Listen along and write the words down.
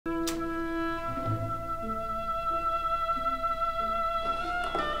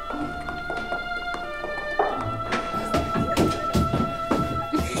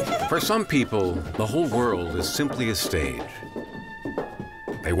For some people, the whole world is simply a stage.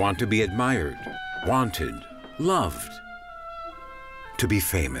 They want to be admired, wanted, loved, to be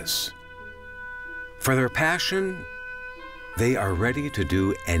famous. For their passion, they are ready to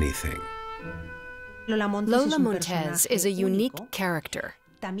do anything. Lola Montez is a unique character.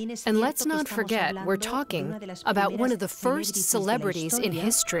 And let's not forget, we're talking about one of the first celebrities in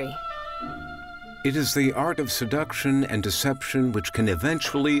history. It is the art of seduction and deception which can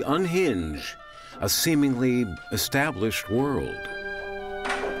eventually unhinge a seemingly established world.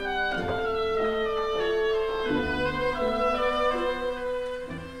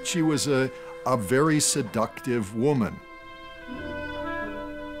 She was a very seductive woman.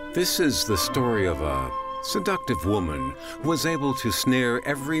 This is the story of a seductive woman who was able to snare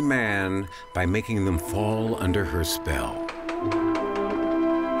every man by making them fall under her spell.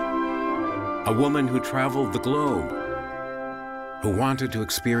 A woman who traveled the globe, who wanted to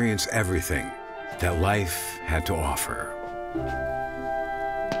experience everything that life had to offer.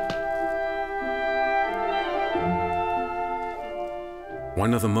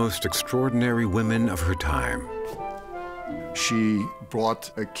 One of the most extraordinary women of her time. She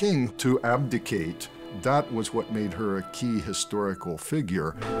brought a king to abdicate. That was what made her a key historical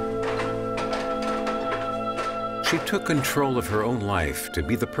figure. She took control of her own life to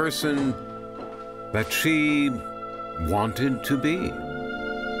be the person that she wanted to be.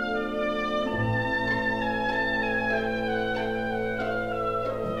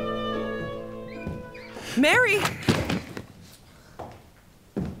 Mary!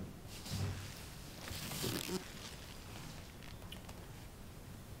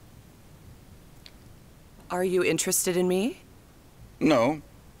 Are you interested in me? No,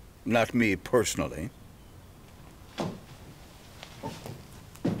 not me personally.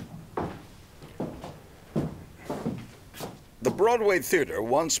 The Broadway Theater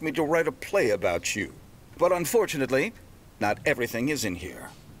wants me to write a play about you. But unfortunately, not everything is in here.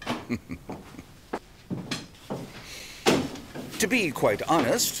 To be quite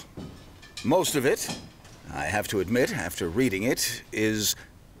honest, most of it, I have to admit after reading it, is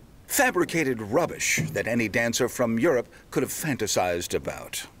fabricated rubbish that any dancer from Europe could have fantasized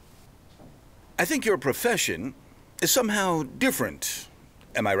about. I think your profession is somehow different.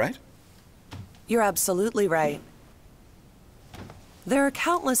 Am I right? You're absolutely right. There are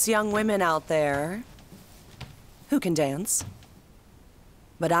countless young women out there who can dance,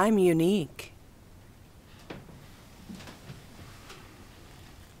 but I'm unique.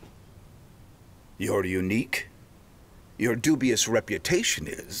 You're unique? Your dubious reputation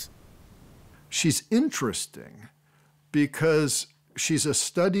is? She's interesting because she's a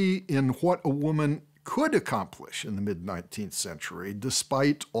study in what a woman could accomplish in the mid-19th century,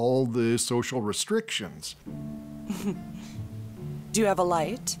 despite all the social restrictions. Do you have a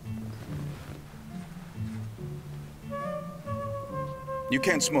light? You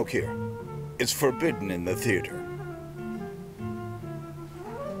can't smoke here. It's forbidden in the theater.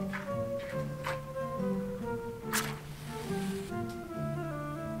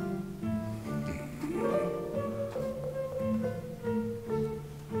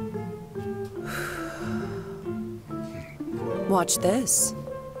 Watch this.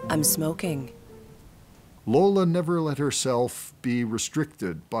 I'm smoking. Lola never let herself be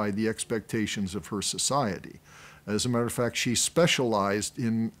restricted by the expectations of her society. As a matter of fact, she specialized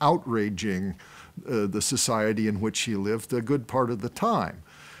in outraging the society in which she lived a good part of the time.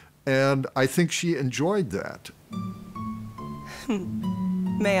 And I think she enjoyed that.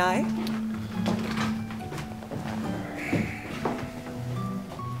 May I?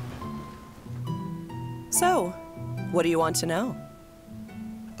 So, what do you want to know?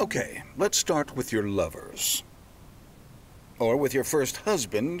 Okay, let's start with your lovers. Or with your first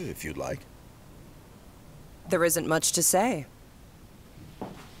husband, if you'd like. There isn't much to say.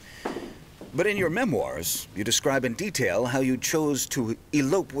 But in your memoirs, you describe in detail how you chose to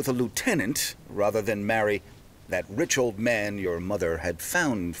elope with a lieutenant rather than marry that rich old man your mother had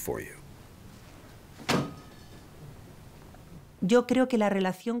found for you.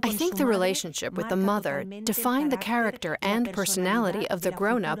 I think the relationship with the mother defined the character and personality of the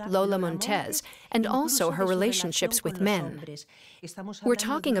grown-up Lola Montez, and also her relationships with men. We're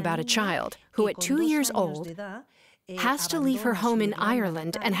talking about a child who, at 2 years old, has to leave her home in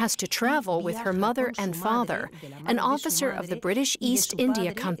Ireland and has to travel with her mother and father, an officer of the British East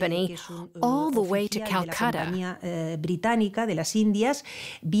India Company, all the way to Calcutta.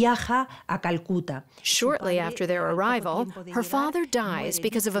 Shortly after their arrival, her father dies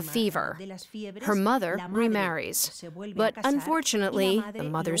because of a fever. Her mother remarries. But unfortunately, the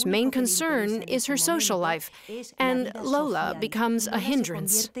mother's main concern is her social life, and Lola becomes a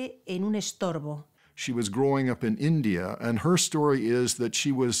hindrance. She was growing up in India, and her story is that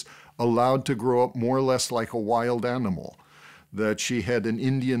she was allowed to grow up more or less like a wild animal, that she had an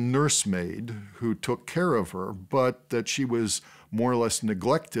Indian nursemaid who took care of her, but that she was more or less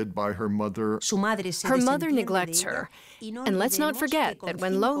neglected by her mother. Her mother neglects her. And let's not forget that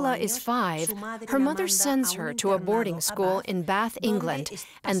when Lola is 5, her mother sends her to a boarding school in Bath, England,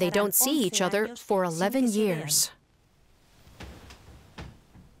 and they don't see each other for 11 years.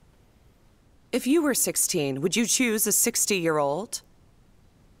 If you were 16, would you choose a 60-year-old?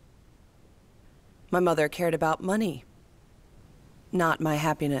 My mother cared about money, not my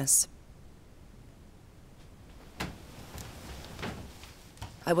happiness.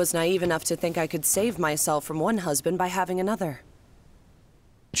 I was naive enough to think I could save myself from one husband by having another.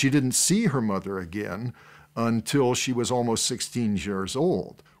 She didn't see her mother again until she was almost 16 years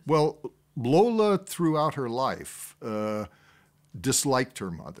old. Well, Lola, throughout her life, disliked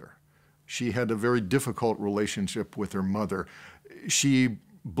her mother. She had a very difficult relationship with her mother. She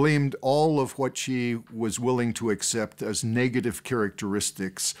blamed all of what she was willing to accept as negative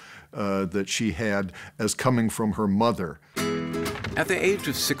characteristics that she had as coming from her mother. At the age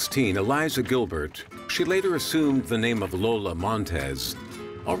of 16, Eliza Gilbert, she later assumed the name of Lola Montez,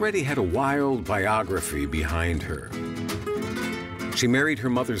 already had a wild biography behind her. She married her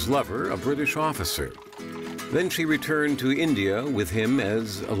mother's lover, a British officer. Then she returned to India with him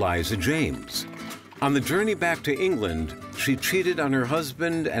as Eliza James. On the journey back to England, she cheated on her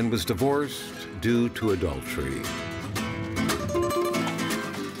husband and was divorced due to adultery.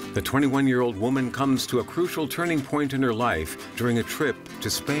 The 21-year-old woman comes to a crucial turning point in her life during a trip to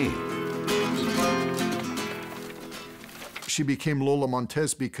Spain. She became Lola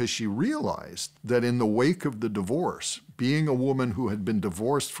Montez because she realized that in the wake of the divorce, being a woman who had been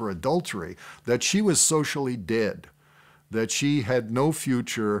divorced for adultery, that she was socially dead, that she had no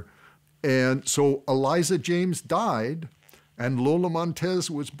future. And so Eliza James died, and Lola Montez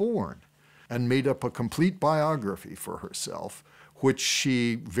was born and made up a complete biography for herself, which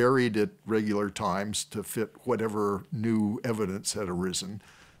she varied at regular times to fit whatever new evidence had arisen.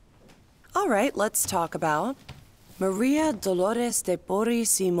 All right, let's talk about Maria Dolores de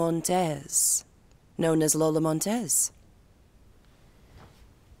Porres y Montez, known as Lola Montez.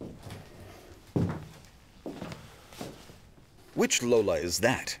 Which Lola is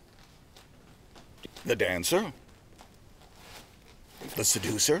that? The dancer? The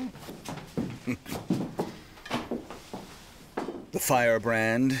seducer? The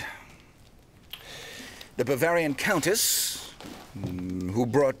firebrand? The Bavarian countess who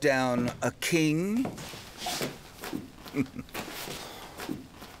brought down a king?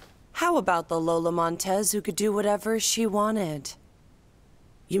 How about the Lola Montez who could do whatever she wanted?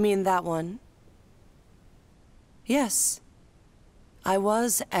 You mean that one? Yes. I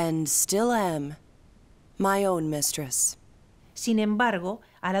was and still am my own mistress. As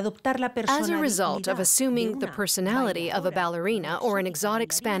a result of assuming the personality of a ballerina or an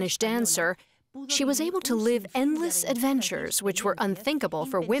exotic Spanish dancer, she was able to live endless adventures which were unthinkable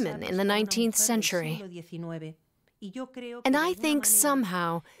for women in the 19th century. And I think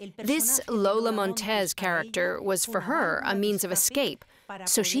somehow this Lola Montez character was for her a means of escape,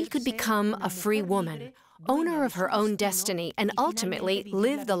 so she could become a free woman, owner of her own destiny, and ultimately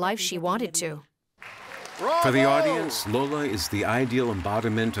live the life she wanted to. For the audience, Lola is the ideal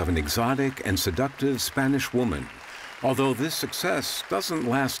embodiment of an exotic and seductive Spanish woman, although this success doesn't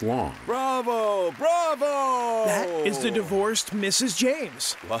last long. Bravo! Bravo! That is the divorced Mrs.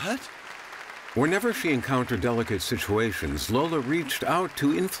 James. What? Whenever she encountered delicate situations, Lola reached out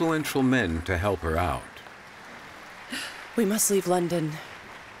to influential men to help her out. We must leave London.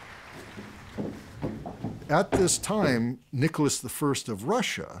 At this time, Nicholas I of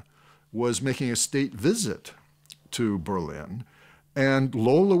Russia was making a state visit to Berlin, and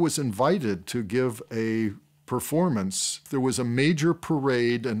Lola was invited to give a performance. There was a major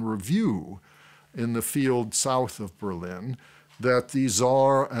parade and review in the field south of Berlin that the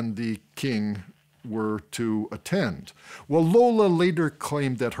Tsar and the king were to attend. Well, Lola later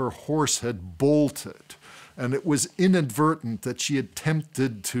claimed that her horse had bolted, and it was inadvertent, that she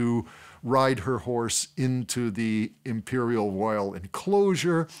attempted to ride her horse into the imperial royal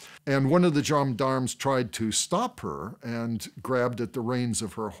enclosure. And one of the gendarmes tried to stop her and grabbed at the reins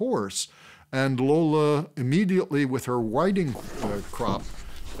of her horse. And Lola immediately, with her riding crop,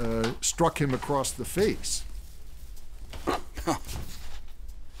 struck him across the face.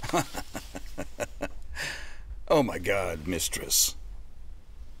 Oh my God, Mistress.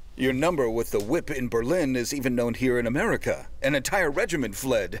 Your number with the whip in Berlin is even known here in America. An entire regiment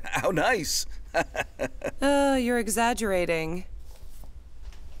fled. How nice. You're exaggerating.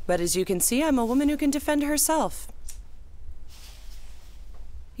 But as you can see, I'm a woman who can defend herself.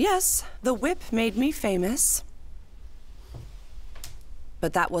 Yes, the whip made me famous.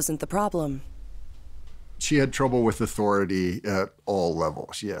 But that wasn't the problem. She had trouble with authority at all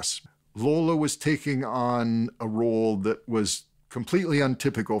levels, yes. Lola was taking on a role that was completely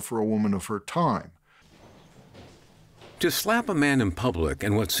untypical for a woman of her time. To slap a man in public,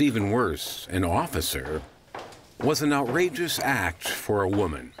 and what's even worse, an officer, was an outrageous act for a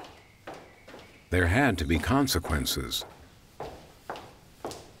woman. There had to be consequences.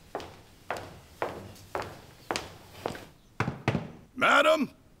 Madam,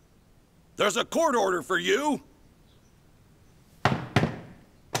 there's a court order for you.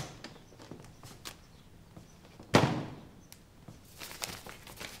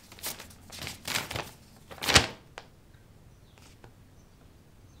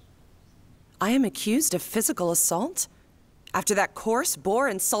 I am accused of physical assault? After that coarse boor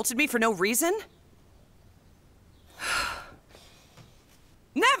insulted me for no reason?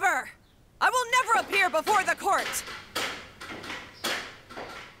 Never! I will never appear before the court!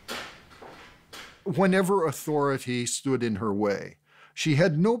 Whenever authority stood in her way, she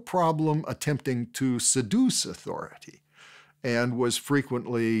had no problem attempting to seduce authority and was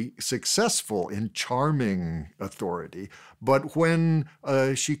frequently successful in charming authority. But when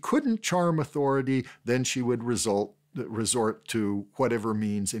she couldn't charm authority, then she would resort to whatever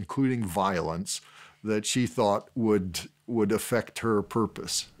means, including violence, that she thought would affect her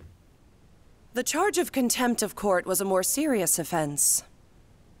purpose. The charge of contempt of court was a more serious offense.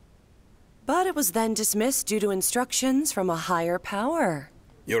 But it was then dismissed due to instructions from a higher power.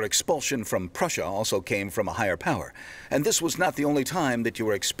 Your expulsion from Prussia also came from a higher power. And this was not the only time that you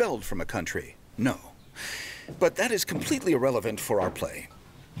were expelled from a country. No. But that is completely irrelevant for our play.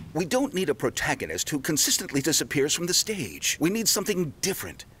 We don't need a protagonist who consistently disappears from the stage. We need something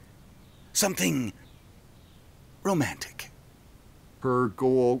different. Something romantic. Her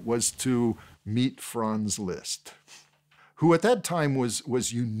goal was to meet Franz Liszt, who at that time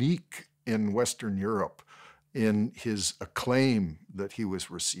was unique in Western Europe in his acclaim that he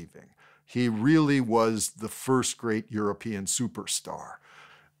was receiving. He really was the first great European superstar.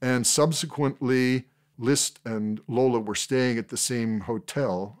 And subsequently, Liszt and Lola were staying at the same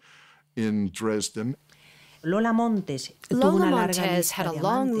hotel in Dresden. Lola Montez had a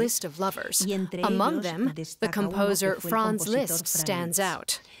long list of lovers. Among them, the composer Franz Liszt stands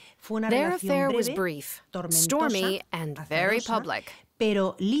out. Their affair was brief, stormy, and very public.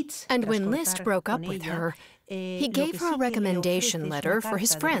 And when Liszt broke up with her, he gave her a recommendation letter for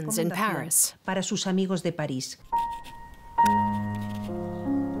his friends in Paris. Para sus amigos de París.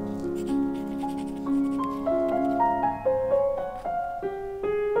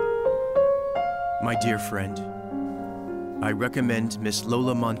 My dear friend, I recommend Miss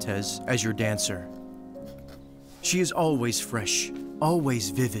Lola Montez as your dancer. She is always fresh, always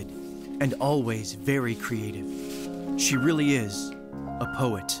vivid, and always very creative. She really is a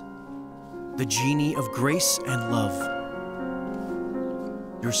poet, the genie of grace and love.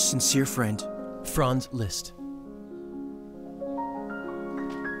 Your sincere friend, Franz Liszt.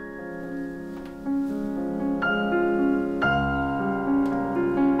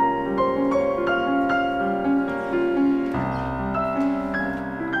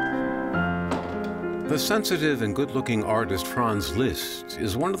 The sensitive and good-looking artist Franz Liszt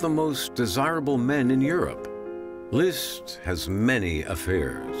is one of the most desirable men in Europe. Liszt has many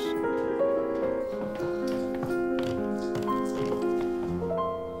affairs.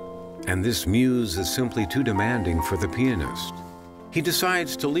 And this muse is simply too demanding for the pianist. He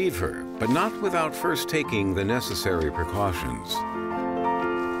decides to leave her, but not without first taking the necessary precautions.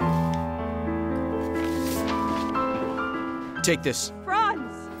 Take this.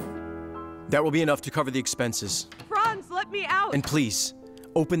 Franz! That will be enough to cover the expenses. Franz, let me out! And please,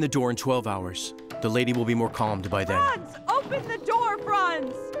 open the door in 12 hours. The lady will be more calmed by then. Franz, open the door,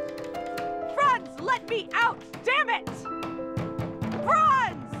 Franz! Franz, let me out! Damn it!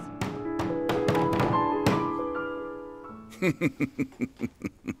 Franz!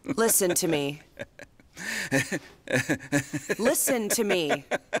 Listen to me. Listen to me.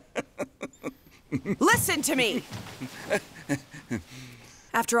 Listen to me!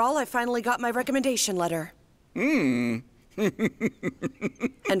 After all, I finally got my recommendation letter. And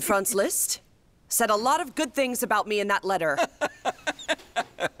Franz Liszt said a lot of good things about me in that letter.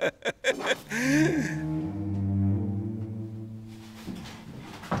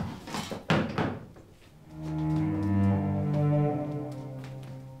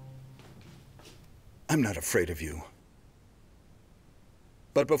 I'm not afraid of you.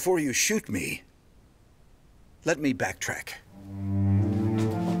 But before you shoot me, let me backtrack.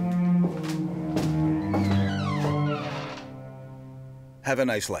 Have a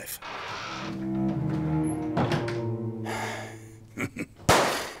nice life.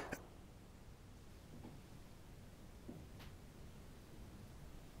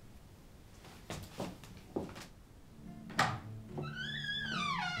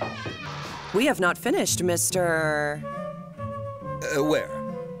 We have not finished, Mr.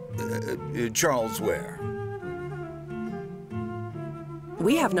 Where? Charles Ware.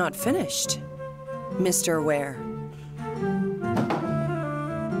 We have not finished, Mr. Ware.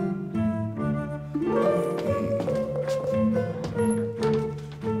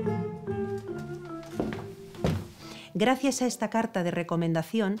 Gracias a esta carta de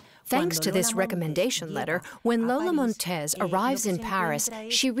recomendación, Thanks to this recommendation letter, when Lola Montez arrives in Paris,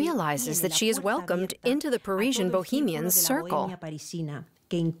 she realizes that she is welcomed into the Parisian bohemians' circle.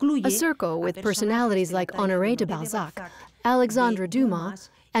 A circle with personalities like Honoré de Balzac, Alexandre Dumas,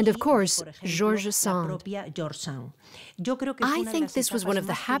 and of course, Georges Sand. I think this was one of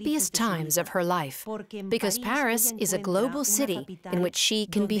the happiest times of her life, because Paris is a global city in which she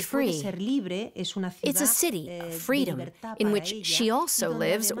can be free. It's a city of freedom, in which she also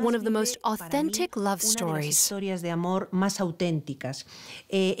lives one of the most authentic love stories.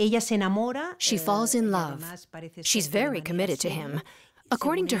 She falls in love. She's very committed to him.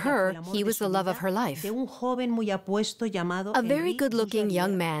 According to her, he was the love of her life. A very good-looking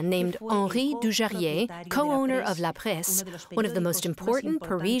young man named Henri Dujarrier, co-owner of La Presse, one of the most important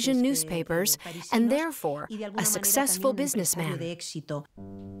Parisian newspapers, and therefore a successful businessman.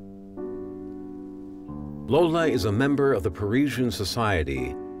 Lola is a member of the Parisian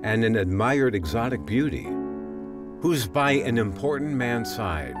society and an admired exotic beauty, who's by an important man's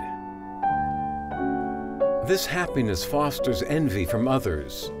side. This happiness fosters envy from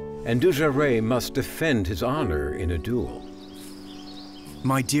others, and Dujarrier must defend his honor in a duel.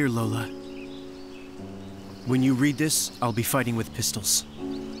 My dear Lola, when you read this, I'll be fighting with pistols.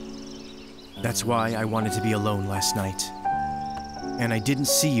 That's why I wanted to be alone last night. And I didn't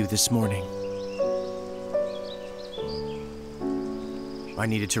see you this morning. I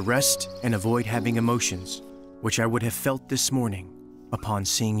needed to rest and avoid having emotions, which I would have felt this morning upon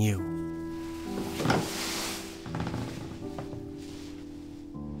seeing you.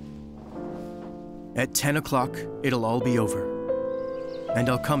 At 10 o'clock, it'll all be over, and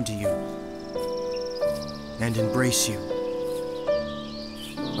I'll come to you and embrace you,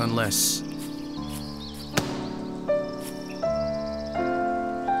 unless...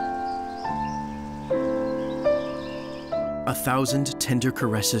 A thousand tender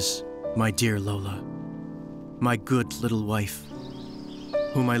caresses, my dear Lola, my good little wife,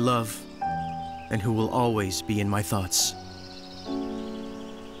 whom I love and who will always be in my thoughts.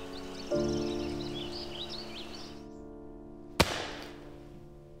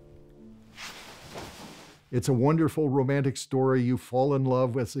 It's a wonderful romantic story. You fall in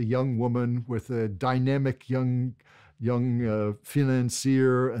love as a young woman with a dynamic young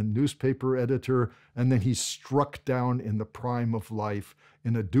financier and newspaper editor, and then he's struck down in the prime of life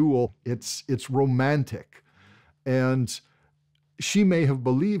in a duel. It's romantic. And she may have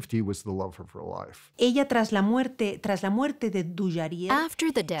believed he was the love of her life. After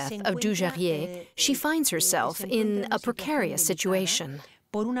the death of Dujarrier, she finds herself in a precarious situation.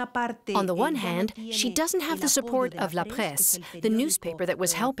 On the one hand, she doesn't have the support of La Presse, the newspaper that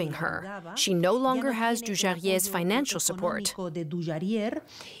was helping her. She no longer has Dujarrier's financial support. And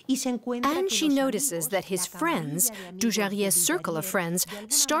she notices that his friends, Dujarrier's circle of friends,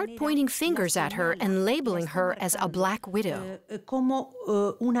 start pointing fingers at her and labeling her as a black widow.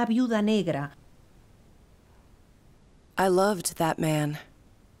 I loved that man.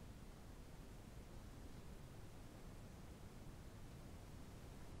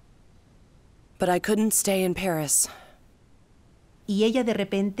 But I couldn't stay in Paris.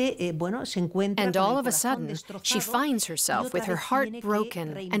 And all of a sudden, she finds herself with her heart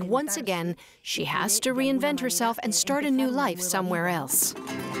broken, and once again, she has to reinvent herself and start a new life somewhere else.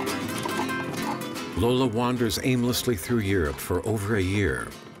 Lola wanders aimlessly through Europe for over a year.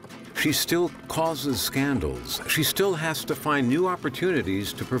 She still causes scandals. She still has to find new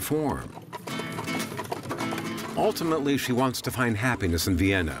opportunities to perform. Ultimately, she wants to find happiness in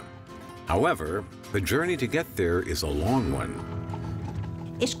Vienna. However, the journey to get there is a long one.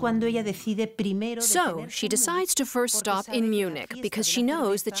 So, she decides to first stop in Munich because she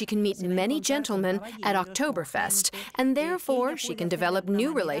knows that she can meet many gentlemen at Oktoberfest, and therefore she can develop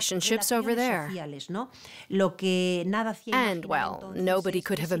new relationships over there. And, well, nobody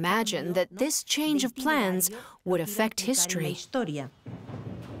could have imagined that this change of plans would affect history.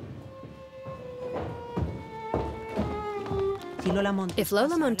 If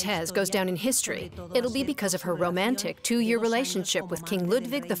Lola Montez goes down in history, it'll be because of her romantic two-year relationship with King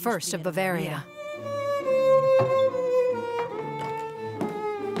Ludwig I of Bavaria.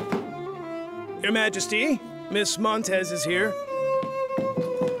 Your Majesty, Miss Montez is here.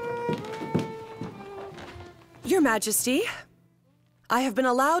 Your Majesty, I have been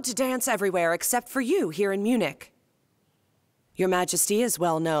allowed to dance everywhere except for you here in Munich. Your Majesty is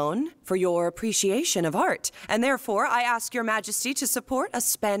well known for your appreciation of art, and therefore I ask Your Majesty to support a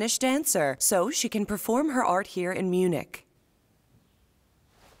Spanish dancer so she can perform her art here in Munich.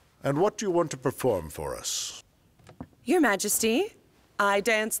 And what do you want to perform for us? Your Majesty, I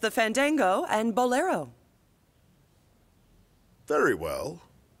dance the fandango and bolero. Very well.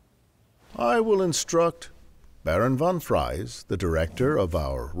 I will instruct Baron von Fries, the director of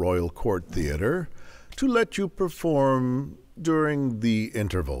our Royal Court Theatre, to let you perform during the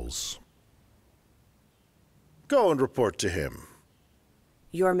intervals. Go and report to him.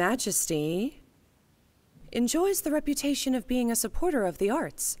 Your Majesty enjoys the reputation of being a supporter of the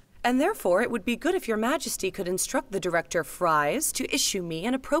arts, and therefore it would be good if Your Majesty could instruct the director Fries to issue me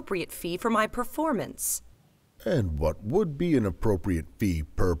an appropriate fee for my performance. And what would be an appropriate fee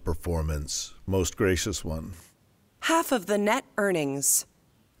per performance, most gracious one? Half of the net earnings.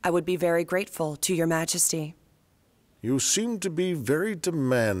 I would be very grateful to Your Majesty. You seem to be very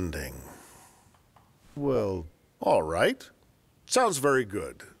demanding. Well, all right. Sounds very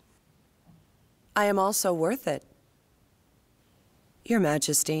good. I am also worth it, Your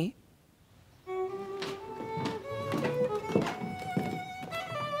Majesty.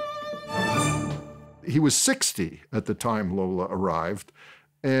 He was 60 at the time Lola arrived,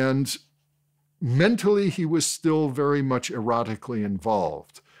 and mentally he was still very much erotically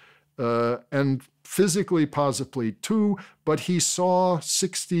involved. And physically, possibly too, but he saw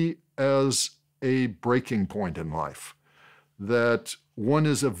 60 as a breaking point in life. That one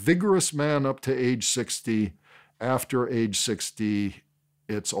is a vigorous man up to age 60. After age 60,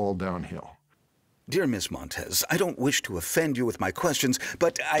 it's all downhill. Dear Miss Montez, I don't wish to offend you with my questions,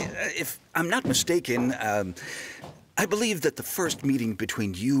 but if I'm not mistaken, I believe that the first meeting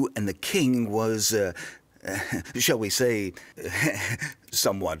between you and the king was, shall we say,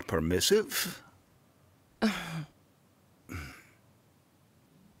 somewhat permissive?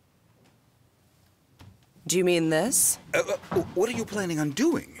 Do you mean this? What are you planning on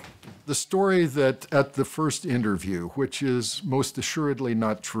doing? The story that at the first interview, which is most assuredly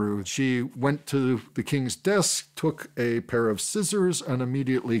not true, she went to the king's desk, took a pair of scissors, and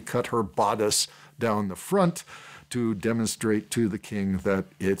immediately cut her bodice down the front to demonstrate to the king that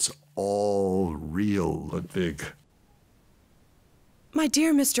it's all real, Ludwig. My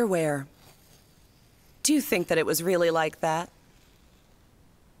dear Mr. Ware, do you think that it was really like that?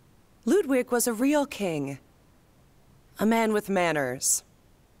 Ludwig was a real king, a man with manners.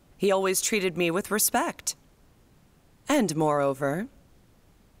 He always treated me with respect. And moreover,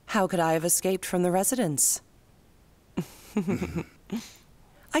 how could I have escaped from the residence?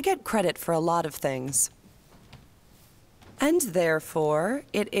 I get credit for a lot of things. And therefore,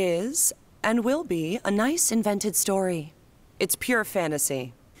 it is and will be a nice invented story. It's pure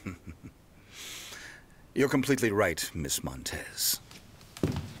fantasy. You're completely right, Miss Montez.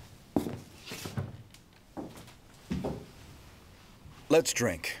 Let's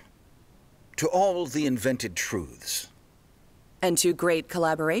drink. To all the invented truths. And to great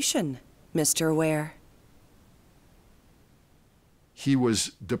collaboration, Mr. Ware. He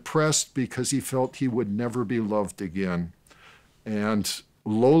was depressed because he felt he would never be loved again. And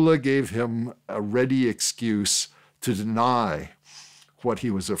Lola gave him a ready excuse to deny what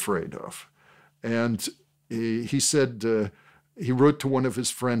he was afraid of. And he said, he wrote to one of his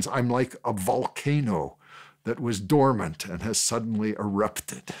friends, "I'm like a volcano that was dormant and has suddenly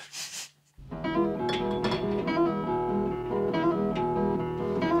erupted."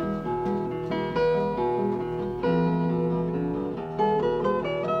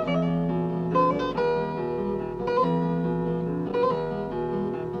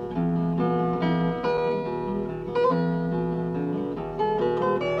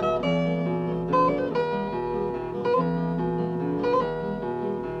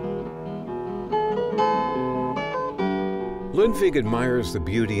 Ludwig admires the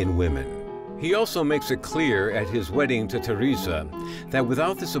beauty in women. He also makes it clear at his wedding to Teresa that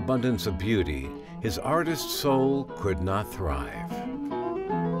without this abundance of beauty, his artist soul could not thrive.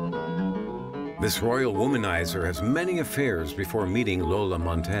 This royal womanizer has many affairs before meeting Lola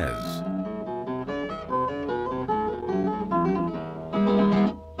Montez.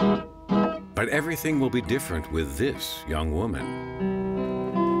 But everything will be different with this young woman.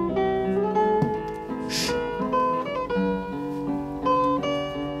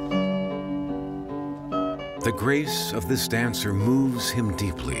 The grace of this dancer moves him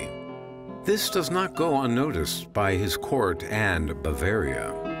deeply. This does not go unnoticed by his court and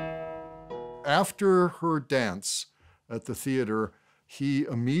Bavaria. After her dance at the theater, he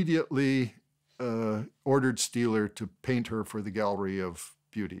immediately ordered Stieler to paint her for the Gallery of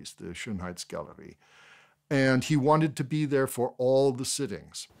Beauties, the Schönheitsgalerie. And he wanted to be there for all the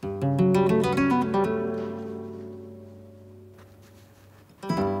sittings.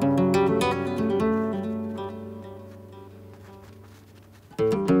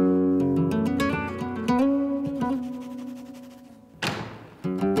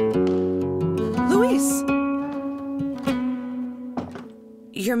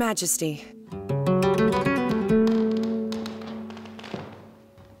 Your Majesty.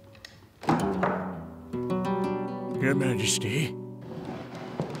 Your Majesty.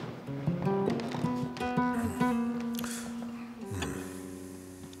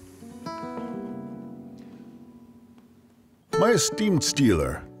 My esteemed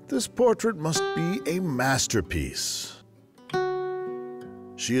Stieler, this portrait must be a masterpiece.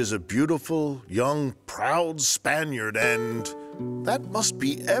 She is a beautiful, young, proud Spaniard, and that must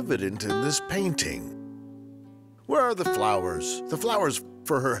be evident in this painting. Where are the flowers? The flowers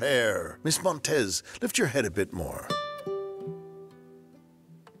for her hair. Miss Montez, lift your head a bit more.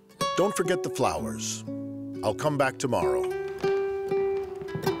 Don't forget the flowers. I'll come back tomorrow.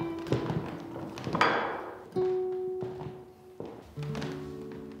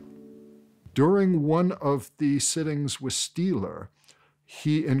 During one of the sittings with Stieler,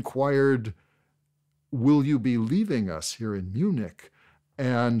 he inquired, "Will you be leaving us here in Munich?"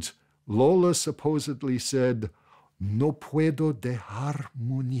 And Lola supposedly said, "No puedo dejar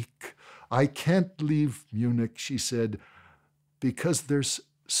Munich." I can't leave Munich, she said, because there's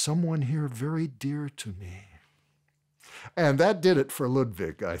someone here very dear to me. And that did it for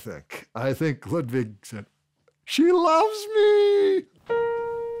Ludwig, I think. I think Ludwig said, "She loves me!"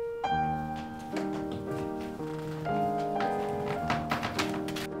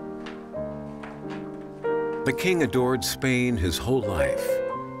 The king adored Spain his whole life,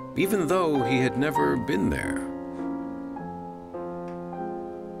 even though he had never been there.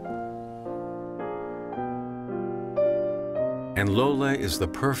 And Lola is the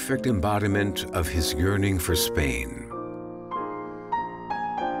perfect embodiment of his yearning for Spain.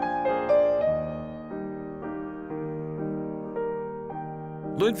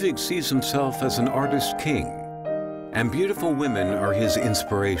 Ludwig sees himself as an artist king, and beautiful women are his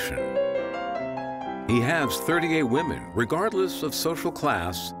inspiration. He has 38 women, regardless of social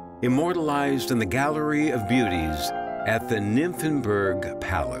class, immortalized in the Gallery of Beauties at the Nymphenburg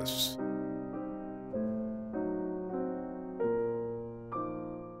Palace.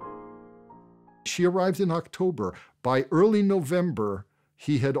 She arrived in October. By early November,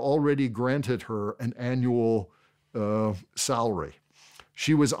 he had already granted her an annual salary.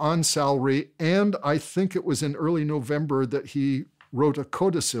 She was on salary, and I think it was in early November that he wrote a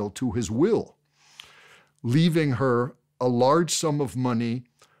codicil to his will, leaving her a large sum of money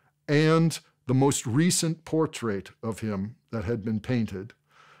and the most recent portrait of him that had been painted.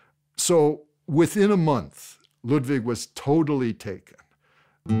 So within a month, Ludwig was totally taken.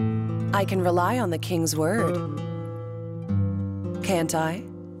 I can rely on the king's word, can't I?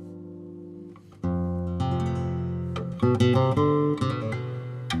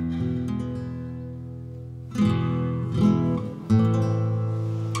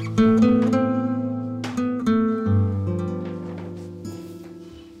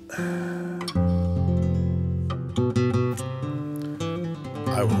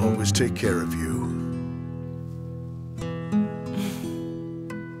 I will always take care of you.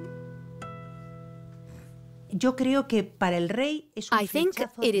 I think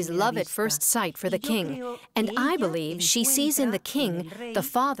it is love at first sight for the king, and I believe she sees in the king the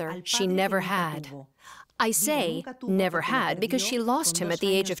father she never had. I say never had because she lost him at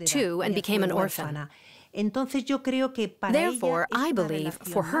the age of 2 and became an orphan. Therefore, I believe,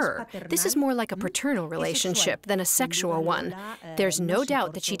 for her, this is more like a paternal relationship than a sexual one. There's no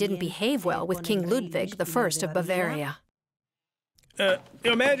doubt that she didn't behave well with King Ludwig I of Bavaria.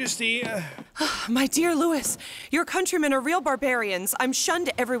 Your Majesty, My dear Louis, your countrymen are real barbarians. I'm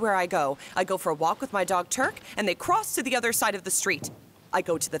shunned everywhere I go. I go for a walk with my dog Turk, and they cross to the other side of the street. I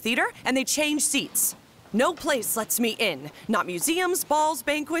go to the theater, and they change seats. No place lets me in. Not museums, balls,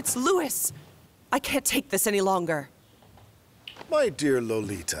 banquets. Louis, I can't take this any longer. My dear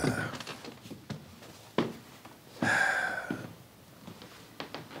Lolita,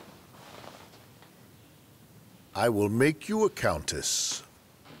 I will make you a countess.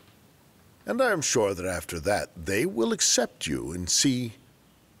 And I am sure that after that, they will accept you and see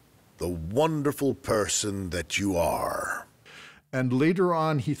the wonderful person that you are. And later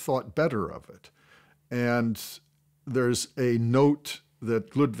on, he thought better of it. And there's a note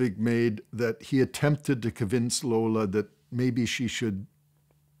that Ludwig made that he attempted to convince Lola that maybe she should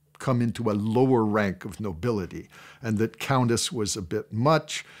come into a lower rank of nobility, and that countess was a bit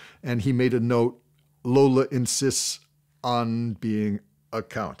much. And he made a note, Lola insists on being a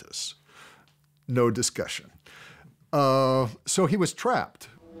countess. No discussion. So he was trapped.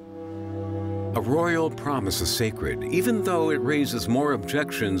 A royal promise is sacred, even though it raises more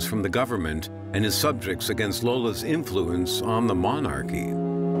objections from the government and his subjects against Lola's influence on the monarchy.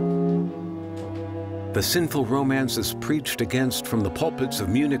 The sinful romance is preached against from the pulpits of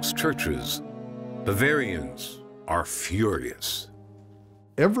Munich's churches. Bavarians are furious.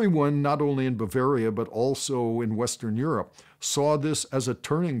 Everyone, not only in Bavaria, but also in Western Europe, saw this as a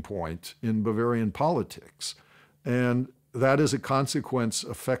turning point in Bavarian politics. And that, as a consequence,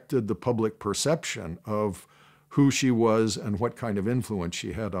 affected the public perception of who she was and what kind of influence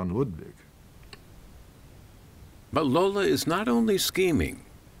she had on Ludwig. But Lola is not only scheming.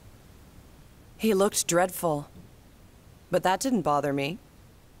 He looked dreadful, but that didn't bother me.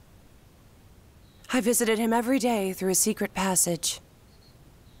 I visited him every day through a secret passage.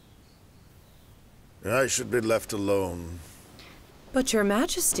 I should be left alone. But Your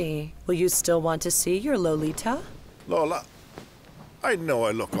Majesty, will you still want to see your Lolita? Lola, I know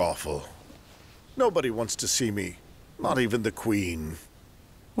I look awful. Nobody wants to see me, not even the Queen.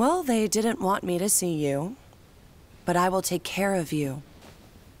 Well, they didn't want me to see you, but I will take care of you.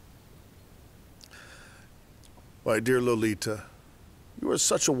 My dear Lolita, you are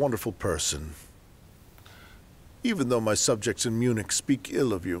such a wonderful person, even though my subjects in Munich speak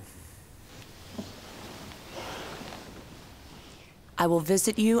ill of you. I will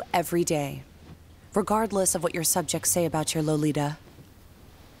visit you every day, regardless of what your subjects say about your Lolita.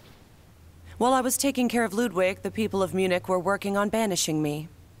 While I was taking care of Ludwig, the people of Munich were working on banishing me.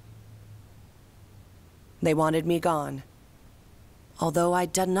 They wanted me gone, although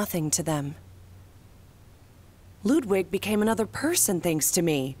I'd done nothing to them. Ludwig became another person thanks to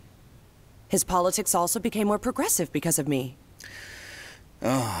me. His politics also became more progressive because of me.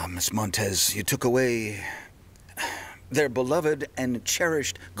 Ah, Miss Montez, you took away their beloved and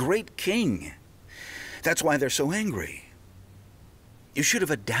cherished great king. That's why they're so angry. You should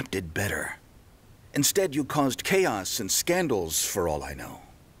have adapted better. Instead, you caused chaos and scandals, for all I know.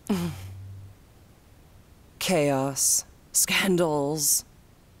 Chaos. Scandals.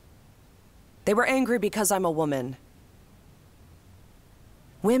 They were angry because I'm a woman.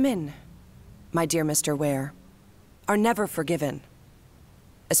 Women, my dear Mr. Ware, are never forgiven,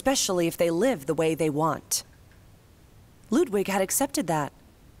 especially if they live the way they want. Ludwig had accepted that,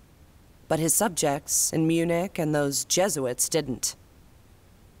 but his subjects in Munich and those Jesuits didn't.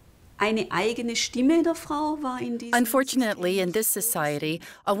 Unfortunately, in this society,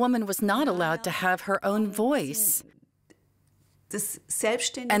 a woman was not allowed to have her own voice.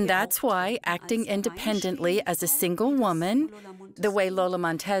 And that's why acting independently as a single woman, the way Lola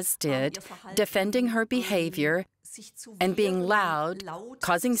Montez did, defending her behavior and being loud,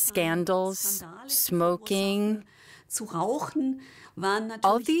 causing scandals, smoking,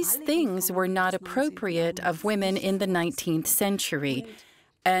 all these things were not appropriate of women in the 19th century.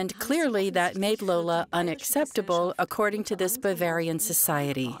 And clearly that made Lola unacceptable according to this Bavarian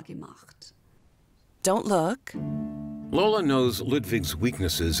society. Don't look. Lola knows Ludwig's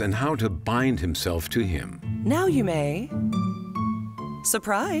weaknesses and how to bind himself to him. Now you may.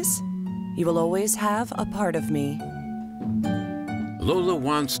 Surprise. You will always have a part of me. Lola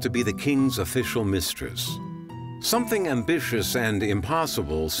wants to be the king's official mistress. Something ambitious and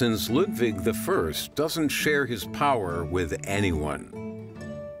impossible since Ludwig I doesn't share his power with anyone.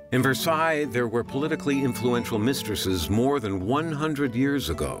 In Versailles, there were politically influential mistresses more than 100 years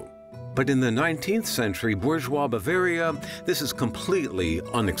ago. But in the 19th century bourgeois Bavaria, this is completely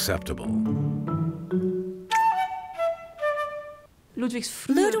unacceptable.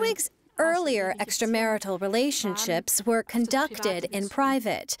 Ludwig's earlier extramarital relationships were conducted in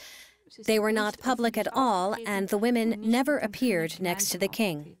private. They were not public at all, and the women never appeared next to the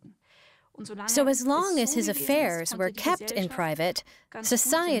king. So as long as his affairs were kept in private,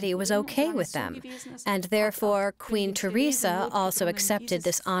 society was okay with them, and therefore Queen Teresa also accepted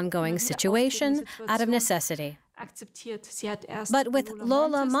this ongoing situation out of necessity. But with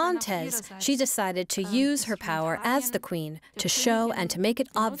Lola Montez, she decided to use her power as the queen to show and to make it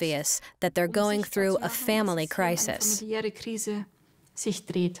obvious that they're going through a family crisis.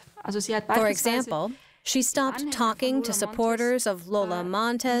 For example, she stopped talking to supporters of Lola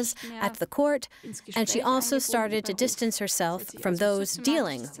Montez at the court, and she also started to distance herself from those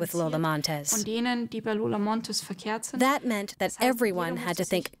dealing with Lola Montez. That meant that everyone had to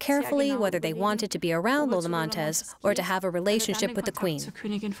think carefully whether they wanted to be around Lola Montez or to have a relationship with the queen.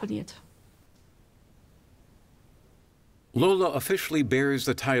 Lola officially bears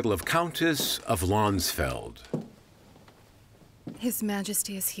the title of Countess of Landsfeld. His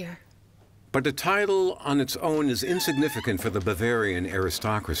Majesty is here. But the title on its own is insignificant for the Bavarian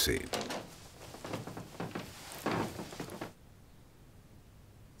aristocracy.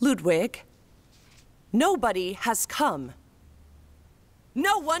 Ludwig, nobody has come.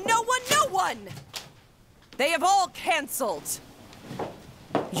 No one, no one, no one! They have all canceled.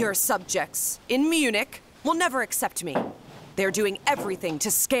 Your subjects in Munich will never accept me. They're doing everything to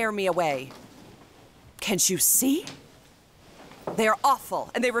scare me away. Can't you see? They are awful,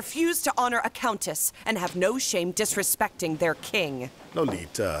 and they refuse to honor a countess and have no shame disrespecting their king.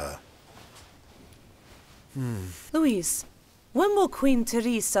 Lolita. Louise, when will Queen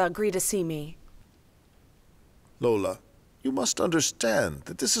Teresa agree to see me? Lola, you must understand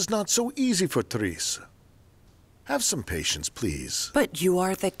that this is not so easy for Teresa. Have some patience, please. But you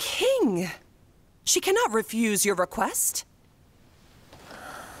are the king. She cannot refuse your request.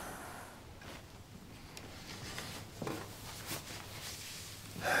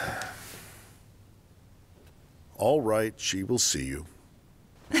 All right, she will see you.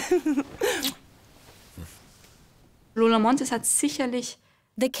 Lola Montez hat sicherlich.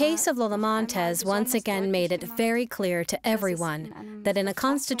 The case of Lola Montez once again made it very clear to everyone that in a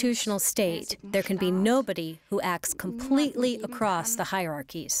constitutional state, there can be nobody who acts completely across the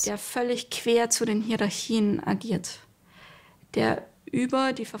hierarchies. Der völlig quer zu den Hierarchien agiert. Der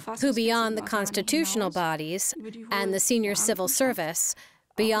über die who beyond the constitutional bodies and the senior civil service,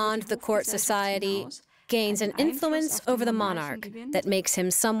 beyond the court society, gains an influence over the monarch that makes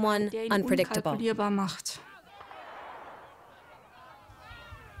him someone unpredictable.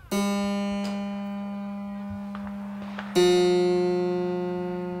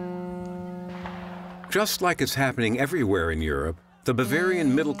 Just like it's happening everywhere in Europe, the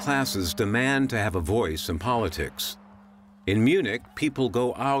Bavarian middle classes demand to have a voice in politics. In Munich, people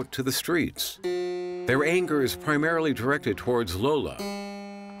go out to the streets. Their anger is primarily directed towards Lola.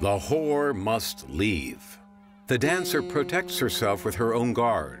 The whore must leave. The dancer protects herself with her own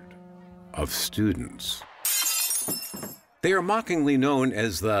guard of students. They are mockingly known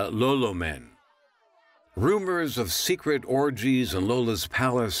as the Lolo men. Rumors of secret orgies in Lola's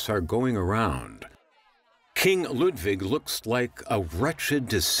palace are going around. King Ludwig looks like a wretched,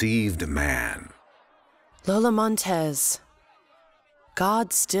 deceived man. Lola Montez,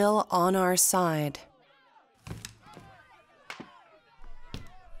 God's still on our side.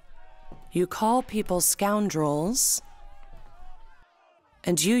 You call people scoundrels,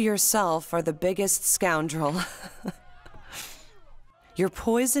 and you yourself are the biggest scoundrel. You're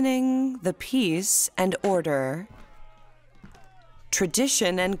poisoning the peace and order,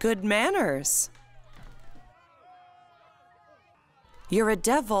 tradition and good manners. You're a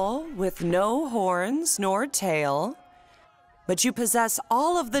devil with no horns nor tail, but you possess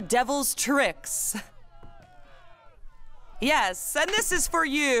all of the devil's tricks. Yes, and this is for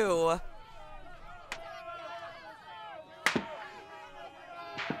you.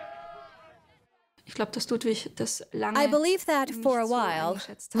 I believe that, for a while,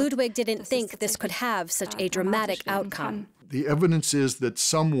 Ludwig didn't think this could have such a dramatic outcome. The evidence is that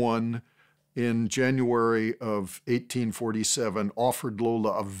someone in January of 1847 offered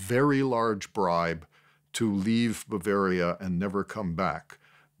Lola a very large bribe to leave Bavaria and never come back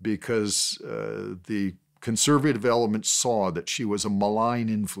because the conservative element saw that she was a malign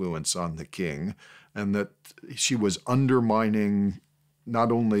influence on the king and that she was undermining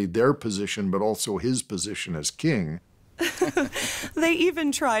not only their position, but also his position as king. They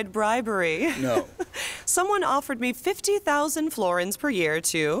even tried bribery. No. Someone offered me 50,000 florins per year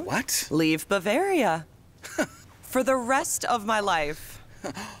to... What? Leave Bavaria. For the rest of my life.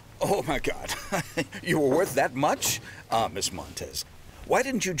 Oh, my God. You were worth that much? Miss Montez, why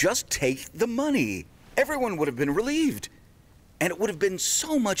didn't you just take the money? Everyone would have been relieved. and it would have been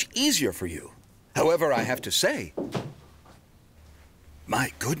so much easier for you. However, I have to say,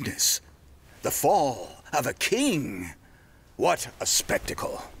 my goodness, the fall of a king. What a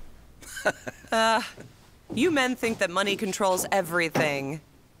spectacle. You men think that money controls everything.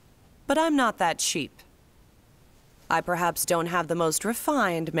 But I'm not that cheap. I perhaps don't have the most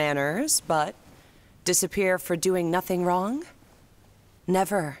refined manners, but disappear for doing nothing wrong?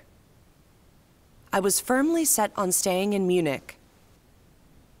 Never. I was firmly set on staying in Munich.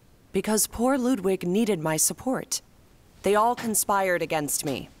 Because poor Ludwig needed my support. They all conspired against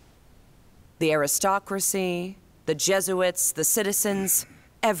me. The aristocracy, the Jesuits, the citizens,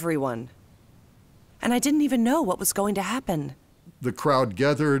 everyone. And I didn't even know what was going to happen. The crowd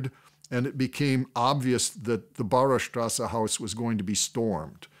gathered, and it became obvious that the Barerstrasse house was going to be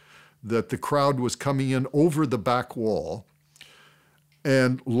stormed, that the crowd was coming in over the back wall.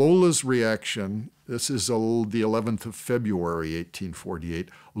 And Lola's reaction, this is the 11th of February, 1848,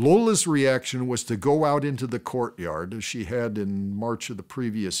 Lola's reaction was to go out into the courtyard, as she had in March of the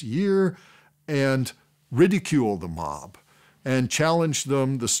previous year, and ridicule the mob and challenge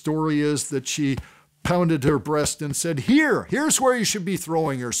them. The story is that she pounded her breast and said, here's where you should be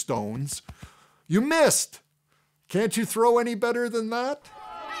throwing your stones. You missed. Can't you throw any better than that?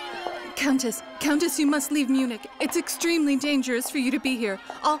 Countess, you must leave Munich. It's extremely dangerous for you to be here.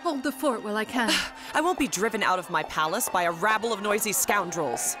 I'll hold the fort while I can. I won't be driven out of my palace by a rabble of noisy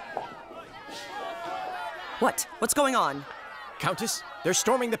scoundrels. What's going on? Countess, they're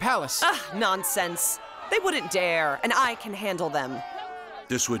storming the palace. Nonsense. They wouldn't dare, and I can handle them.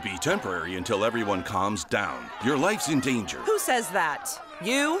 This would be temporary until everyone calms down. Your life's in danger. Who says that?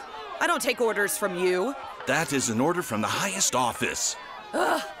 You? I don't take orders from you. That is an order from the highest office.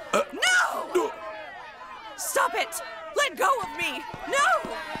 No! Stop it! Let go of me!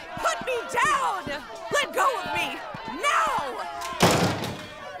 No! Put me down! Let go of me! Now!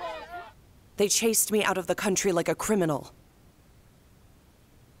 They chased me out of the country like a criminal.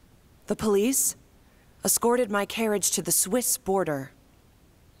 The police escorted my carriage to the Swiss border.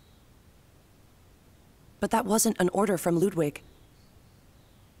 But that wasn't an order from Ludwig.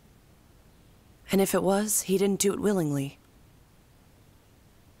 And if it was, he didn't do it willingly.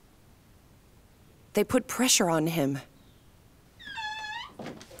 They put pressure on him.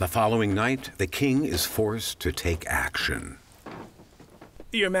 The following night, the king is forced to take action.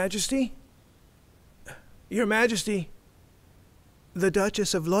 Your Majesty? Your Majesty, the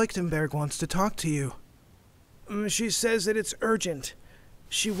Duchess of Leuchtenberg wants to talk to you. She says that it's urgent.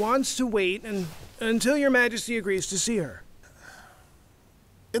 She wants to wait until Your Majesty agrees to see her.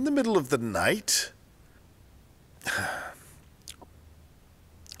 In the middle of the night?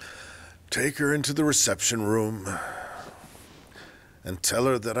 Take her into the reception room and tell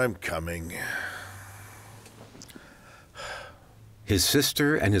her that I'm coming. His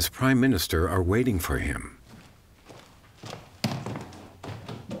sister and his prime minister are waiting for him.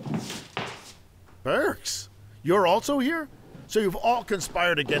 Berks, you're also here? So you've all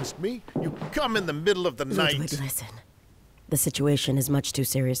conspired against me? You come in the middle of the night. Ludwig, listen. The situation is much too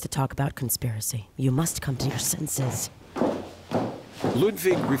serious to talk about conspiracy. You must come to your senses.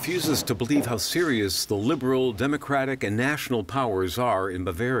 Ludwig refuses to believe how serious the liberal, democratic, and national powers are in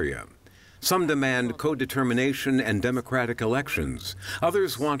Bavaria. Some demand co-determination and democratic elections.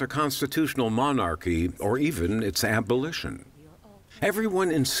 Others want a constitutional monarchy or even its abolition.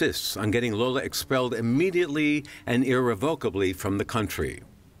 Everyone insists on getting Lola expelled immediately and irrevocably from the country.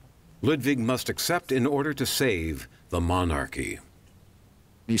 Ludwig must accept in order to save the monarchy.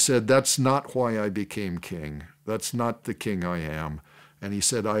 He said, that's not why I became king. That's not the king I am. And he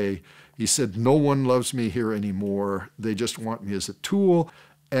said, no one loves me here anymore. They just want me as a tool.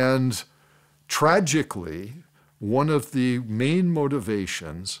 And tragically, one of the main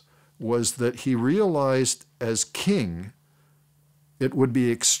motivations was that he realized as king, it would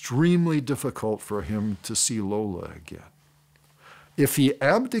be extremely difficult for him to see Lola again. If he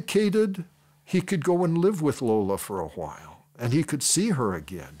abdicated, he could go and live with Lola for a while, and he could see her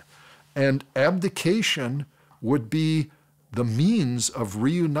again. And abdication would be the means of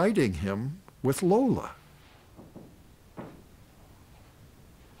reuniting him with Lola.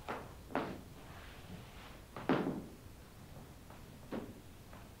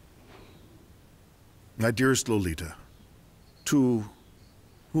 My dearest Lolita, to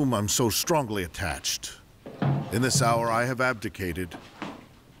whom I'm so strongly attached, in this hour I have abdicated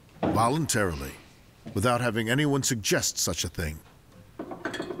voluntarily, without having anyone suggest such a thing.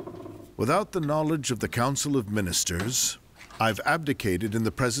 Without the knowledge of the Council of Ministers, I've abdicated in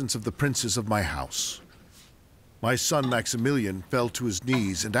the presence of the princes of my house. My son Maximilian fell to his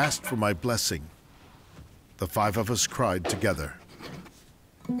knees and asked for my blessing. the 5 of us cried together.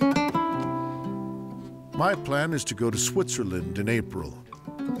 My plan is to go to Switzerland in April,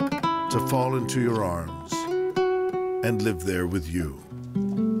 to fall into your arms and live there with you.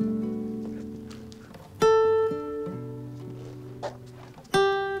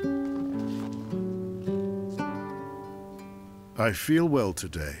 I feel well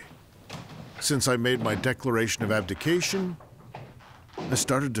today. Since I made my declaration of abdication, I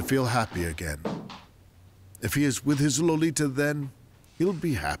started to feel happy again. If he is with his Lolita then, he'll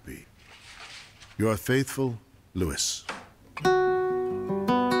be happy. Your faithful, Louis.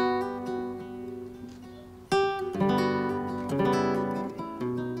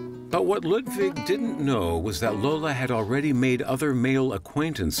 But what Ludwig didn't know was that Lola had already made other male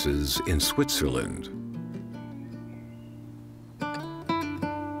acquaintances in Switzerland.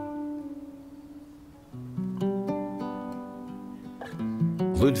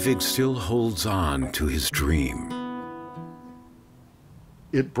 Ludwig still holds on to his dream.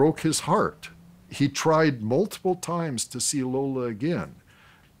 It broke his heart. He tried multiple times to see Lola again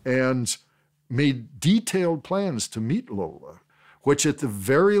and made detailed plans to meet Lola, which at the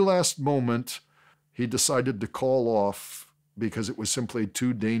very last moment he decided to call off because it was simply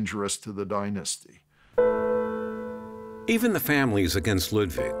too dangerous to the dynasty. Even the family's against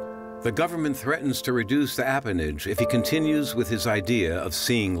Ludwig. The government threatens to reduce the appanage if he continues with his idea of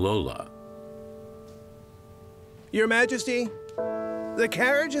seeing Lola. Your Majesty, the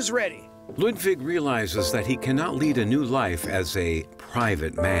carriage is ready. Ludwig realizes that he cannot lead a new life as a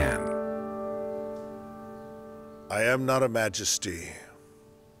private man. I am not a majesty.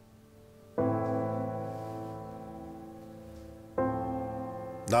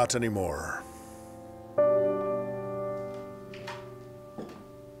 Not anymore.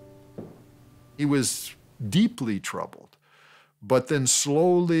 He was deeply troubled, but then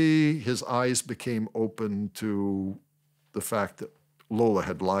slowly his eyes became open to the fact that Lola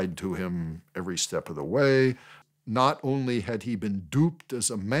had lied to him every step of the way. Not only had he been duped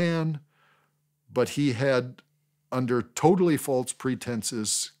as a man, but he had, under totally false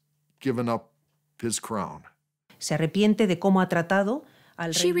pretenses, given up his crown. Se arrepiente de cómo ha tratado.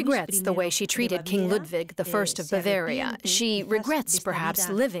 She regrets the way she treated King Ludwig I of Bavaria. She regrets, perhaps,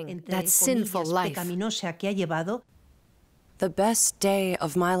 living that sinful life. The best day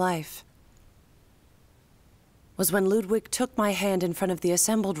of my life was when Ludwig took my hand in front of the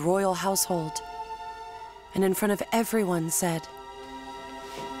assembled royal household and in front of everyone said,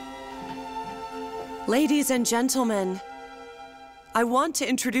 "Ladies and gentlemen, I want to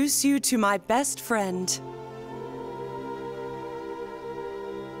introduce you to my best friend."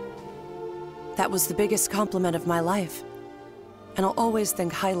 That was the biggest compliment of my life, and I'll always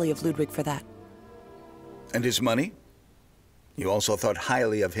think highly of Ludwig for that. And his money? You also thought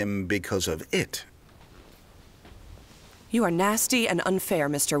highly of him because of it. You are nasty and unfair,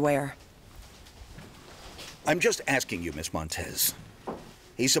 Mr. Ware. I'm just asking you, Miss Montez.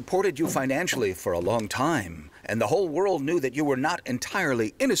 He supported you financially for a long time, and the whole world knew that you were not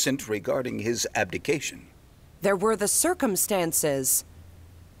entirely innocent regarding his abdication. There were the circumstances.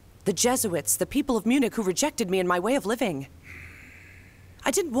 The Jesuits, the people of Munich who rejected me and my way of living. I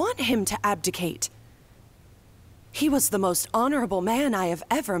didn't want him to abdicate. He was the most honorable man I have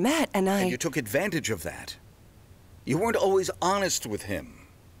ever met, and you took advantage of that. You weren't always honest with him.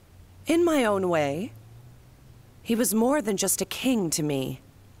 In my own way. He was more than just a king to me.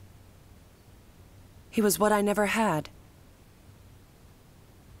 He was what I never had.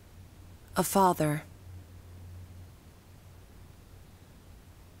 A father.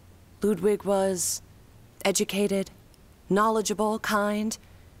 Ludwig was educated, knowledgeable, kind,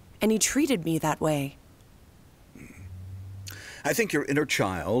 and he treated me that way. I think your inner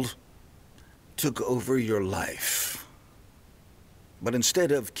child took over your life. But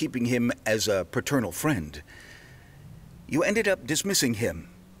instead of keeping him as a paternal friend, you ended up dismissing him.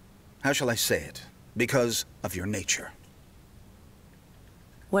 How shall I say it? Because of your nature.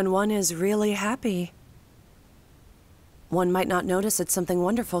 When one is really happy, one might not notice that something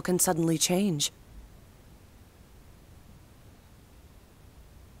wonderful can suddenly change.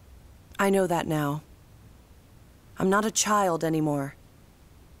 I know that now. I'm not a child anymore.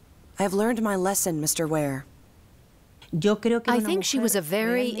 I have learned my lesson, Mr. Ware. I think she was a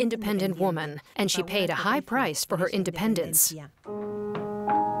very independent woman, and she paid a high price for her independence.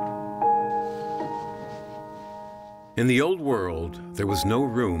 In the old world, there was no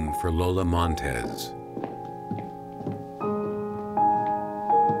room for Lola Montez.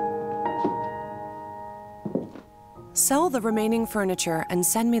 Sell the remaining furniture and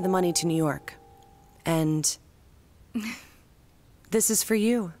send me the money to New York. And this is for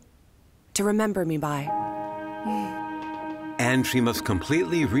you, to remember me by. And she must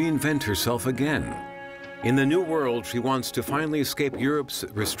completely reinvent herself again. In the new world, she wants to finally escape Europe's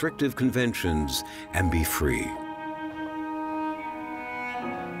restrictive conventions and be free.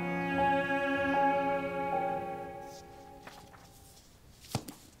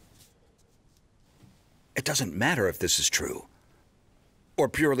 It doesn't matter if this is true or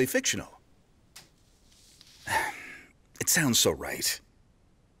purely fictional. It sounds so right.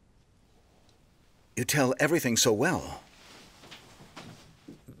 You tell everything so well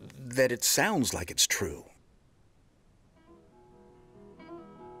that it sounds like it's true.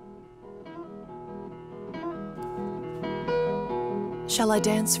 Shall I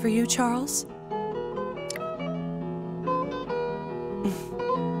dance for you, Charles?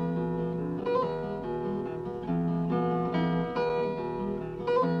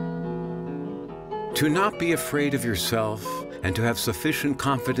 To not be afraid of yourself and to have sufficient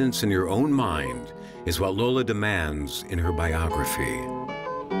confidence in your own mind is what Lola demands in her biography.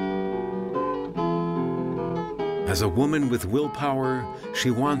 As a woman with willpower,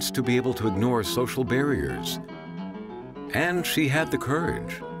 she wants to be able to ignore social barriers. And she had the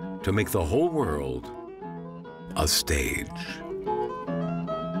courage to make the whole world a stage.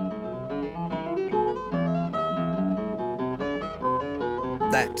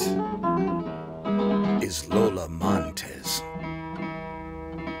 That is Lola Montez.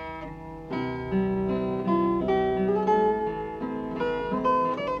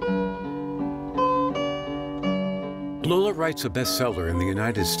 Lola writes a bestseller in the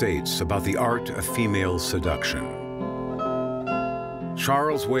United States about the art of female seduction.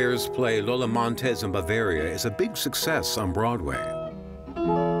 Charles Ware's play Lola Montez in Bavaria is a big success on Broadway.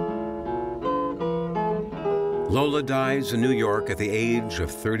 Lola dies in New York at the age of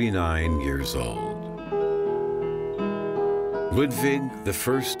 39 years old. Ludwig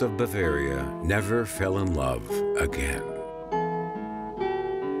I of Bavaria never fell in love again.